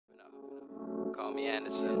Call me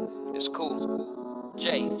Anderson. It's cool.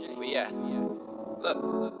 Jay, where you at?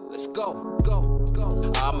 Look, let's go.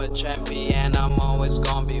 I'm a champion, I'm always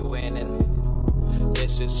gonna be winning.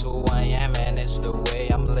 This is who I am and it's the way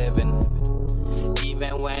I'm living.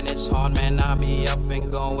 Even when it's hard, man, I'll be up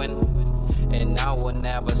and going. And I will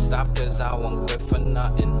never stop, cause I won't quit for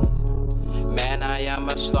nothing. Man, I am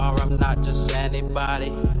a star, I'm not just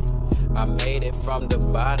anybody. I made it from the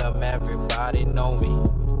bottom, everybody know me.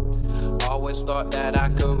 Always thought that I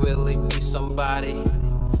could really be somebody.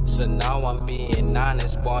 So now I'm being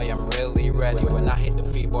honest, boy, I'm really ready. When I hit the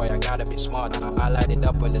feet, boy, I gotta be smart. I light it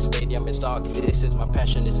up when the stadium is dark. This is my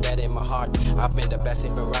passion, it's dead in my heart. I've been the best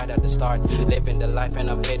even right at the start. Living the life and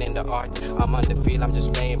I'm hitting the art. I'm on the field, I'm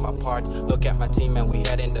just playing my part. Look at my team and we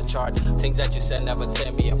head in the chart. Things that you said never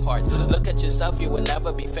tear me apart. Look at yourself, you will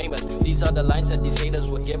never be famous. These are the lines that these haters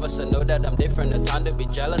would give us. I know that I'm different, no time to be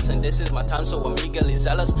jealous. And this is my time, so I'm eagerly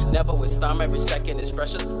zealous. Never waste time, every second is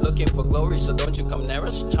precious. Looking for glory, so don't you come near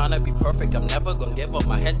us. Trying to be perfect, I'm never gonna give up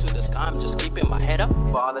my head to the sky, I'm just keeping my head up.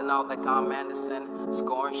 Balling out like I'm Anderson,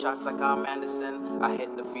 scoring shots like I'm Anderson. I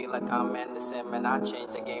hit the field like I'm Anderson, man, I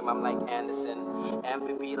change the game, I'm like Anderson.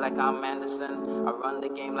 MVP like I'm Anderson, I run the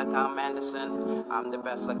game like I'm Anderson. I'm the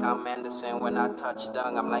best like I'm Anderson, when I touch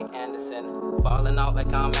down, I'm like Anderson. Balling out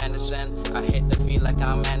like I'm Anderson, I hit the field like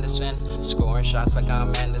I'm Anderson. Scoring shots like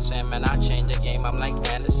I'm Anderson, man, I change the game, I'm like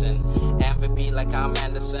Anderson. MVP like I'm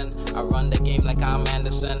Anderson, I run the game like I'm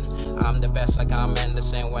Anderson. I'm the best like I'm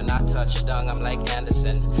Anderson. When I touch down, I'm like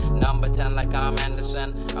Anderson. Number 10 like I'm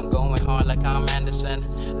Anderson. I'm going hard like I'm Anderson.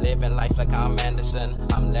 Living life like I'm Anderson.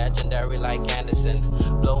 I'm legendary like Anderson.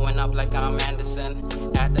 Blowing up like I'm Anderson.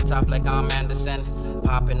 At the top like I'm Anderson.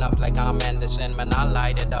 Popping up like I'm Anderson. Man, I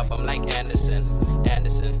light it up, I'm like Anderson.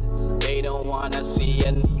 They don't wanna see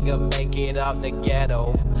a nigga make it out the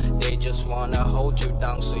ghetto. They just wanna hold you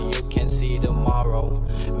down so you can see tomorrow.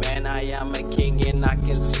 Man, I am a king and I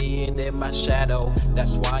can see it in my shadow.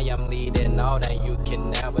 That's why I'm leading out and you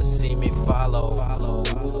can never see me follow.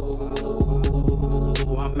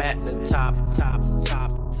 Ooh, I'm at the top.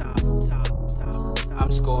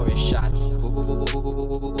 I'm scoring shots. Ooh,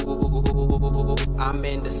 I'm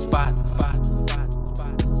in the spot.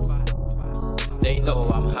 They know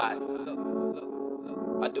I'm hot.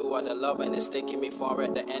 I do what I love and it's taking me far.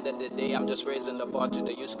 At the end of the day, I'm just raising the bar to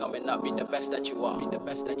the youth coming up. Be the best that you are. Be the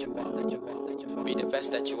best that you are. Be the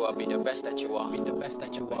best that you are. Be the best that you are. Be the best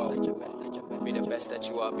that you are. Be the best that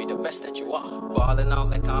you are. Be the best that you are. Balling out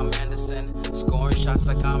like I'm Anderson, scoring shots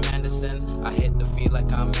like I'm Anderson. I hit the field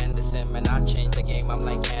like I'm Anderson. Man, I change the game. I'm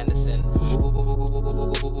like Anderson.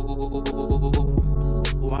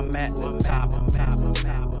 Ooh, I'm at the top.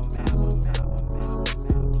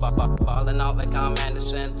 Balling out like I'm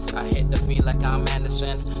Anderson. I hit the field like I'm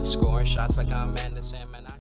Anderson. Scoring shots like I'm Anderson. Man,